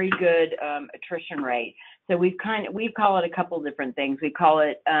very good attrition rate. So we call it a couple different things. We call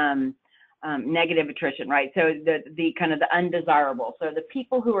it negative attrition, right? So the kind of the undesirable. So the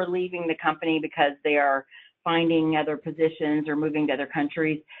people who are leaving the company because they are finding other positions or moving to other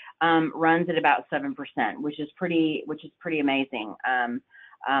countries runs at about 7%, which is pretty amazing.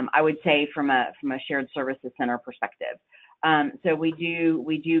 I would say from a shared services center perspective. So we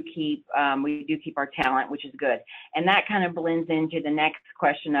do keep our talent, which is good, and that kind of blends into the next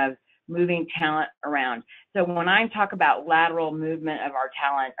question of moving talent around. So when I talk about lateral movement of our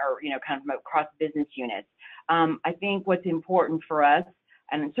talent, or kind of across business units, I think what's important for us,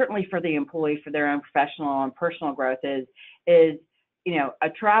 and certainly for the employee for their own professional and personal growth, is a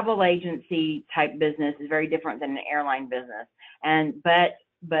travel agency type business is very different than an airline business,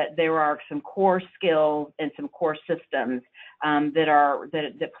 but there are some core skills and some core systems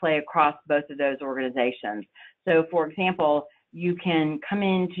that play across both of those organizations. So, for example, you can come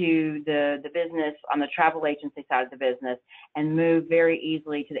into the business on the travel agency side of the business and move very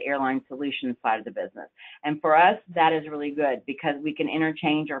easily to the airline solutions side of the business. And for us, that is really good because we can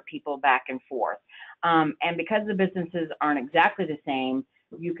interchange our people back and forth. And because the businesses aren't exactly the same,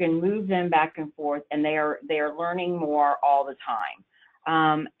 you can move them back and forth, and they are learning more all the time.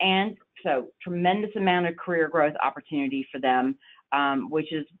 And so tremendous amount of career growth opportunity for them,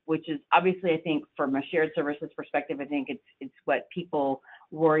 which is obviously, I think, from a shared services perspective, I think it's what people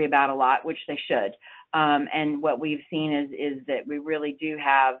worry about a lot, which they should. And what we've seen is that we really do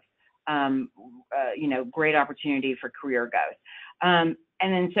have great opportunity for career growth.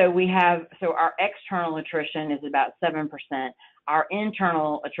 And then so our external attrition is about 7%. Our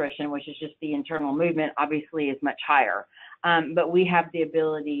internal attrition, which is just the internal movement, obviously is much higher. But we have the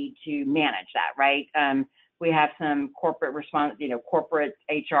ability to manage that, right? We have some corporate corporate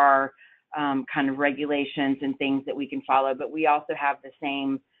HR kind of regulations and things that we can follow, but we also have the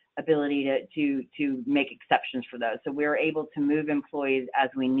same ability to make exceptions for those. So we're able to move employees as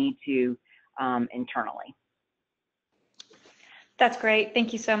we need to internally. That's great.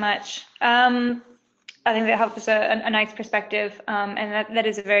 Thank you so much. I think that helps us a nice perspective, and that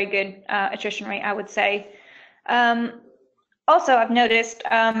is a very good attrition rate, I would say. Also, I've noticed,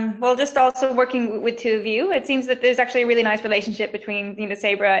 just also working with two of you, it seems that there's actually a really nice relationship between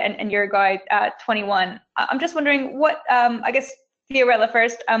Sabre and Uruguay 21. I'm just wondering what, I guess, Fiorella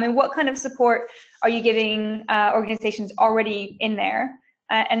first, what kind of support are you giving organizations already in there?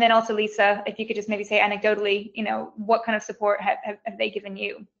 And then also, Lisa, if you could just maybe say anecdotally, what kind of support have they given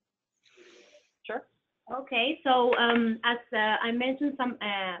you? Sure. Okay, so as I mentioned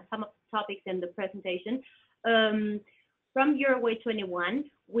topics in the presentation. From Uruguay 21,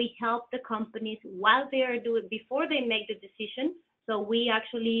 we help the companies while they are doing, before they make the decision. So we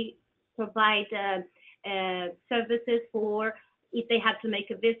actually provide services for if they have to make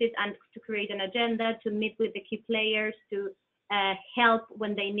a visit and to create an agenda, to meet with the key players, to help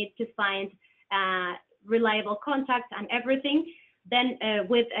when they need to find reliable contacts and everything. Then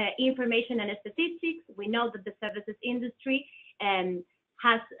with information and statistics, we know that the services industry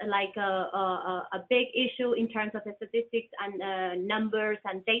has like a big issue in terms of the statistics and numbers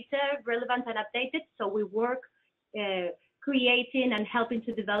and data relevant and updated. So we work creating and helping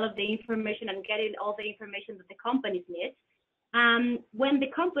to develop the information and getting all the information that the companies need. When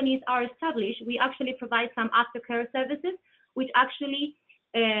the companies are established, we actually provide some aftercare services, which actually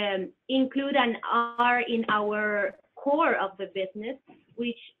include and are in our core of the business,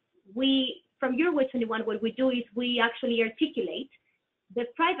 which we, from Uruguay 21, what we do is we actually articulate the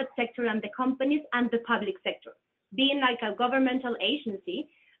private sector and the companies and the public sector. Being like a governmental agency,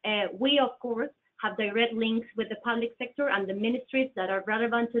 we of course have direct links with the public sector and the ministries that are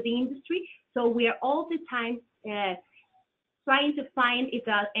relevant to the industry. So we are all the time trying to find if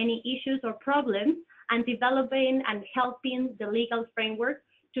there are any issues or problems and developing and helping the legal framework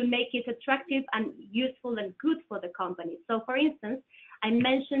to make it attractive and useful and good for the company. So for instance, I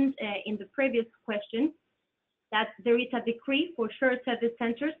mentioned in the previous question that there is a decree for shared service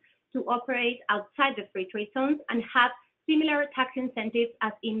centers to operate outside the free trade zones and have similar tax incentives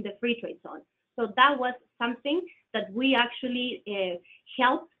as in the free trade zone. So that was something that we actually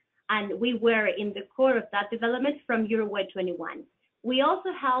helped, and we were in the core of that development from Uruguay 21. We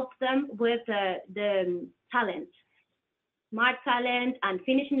also helped them with the talent. Smart Talent and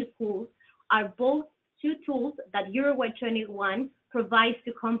Finishing the Schools are both two tools that Uruguay 21 provides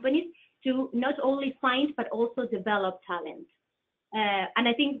to companies to not only find, but also develop talent. And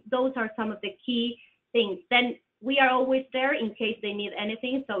I think those are some of the key things. Then we are always there in case they need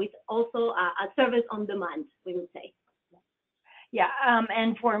anything. So it's also a service on demand, we would say. Yeah,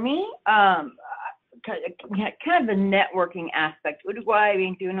 and for me, kind of the networking aspect. Uruguay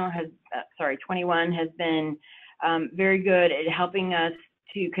 21 has been very good at helping us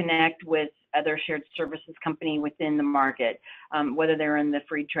to connect with other shared services company within the market, whether they're in the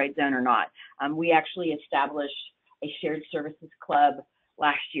free trade zone or not. We actually established a shared services club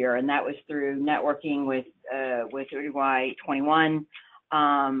last year, and that was through networking with Uruguay 21.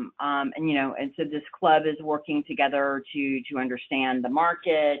 And so this club is working together to understand the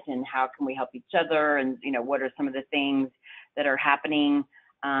market and how can we help each other, and what are some of the things that are happening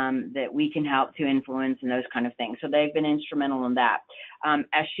that we can help to influence and those kind of things. So they've been instrumental in that.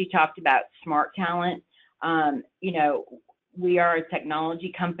 As she talked about smart talent, we are a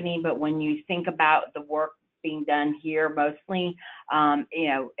technology company, but when you think about the work being done here mostly,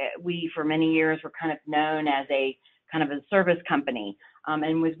 we for many years were kind of known as a kind of a service company.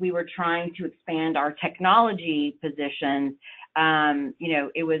 And as we were trying to expand our technology positions,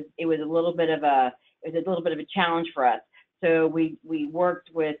 it was a little bit of a challenge for us. So we worked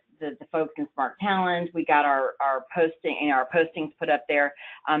with the folks in Smart Talent. We got our postings put up there,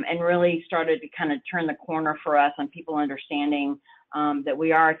 and really started to kind of turn the corner for us on people understanding that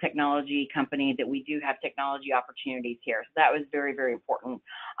we are a technology company, that we do have technology opportunities here. So that was very, very important.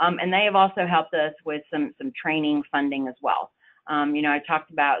 And they have also helped us with some training funding as well. I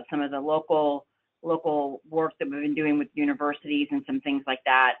talked about some of the local work that we've been doing with universities and some things like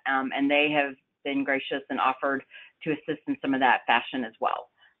that, and they have been gracious and offered to assist in some of that fashion as well.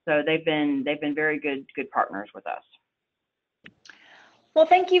 So they've been very good partners with us. Well,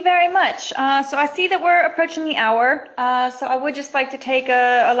 thank you very much. So I see that we're approaching the hour. So I would just like to take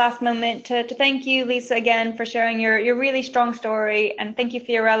a last moment to thank you, Lisa, again, for sharing your really strong story. And thank you,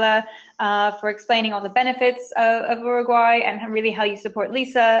 Fiorella, for explaining all the benefits of Uruguay and really how you support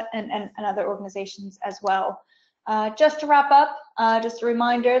Lisa and other organizations as well. Just to wrap up, just a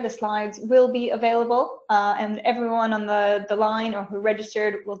reminder, the slides will be available, and everyone on the line or who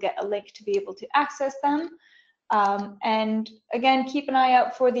registered will get a link to be able to access them. And again, keep an eye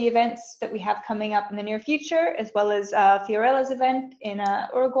out for the events that we have coming up in the near future, as well as Fiorella's event in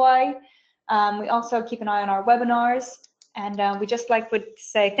Uruguay. We also keep an eye on our webinars, and we just would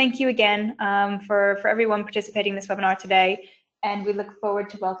say thank you again for everyone participating in this webinar today, and we look forward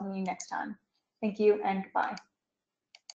to welcoming you next time. Thank you and goodbye.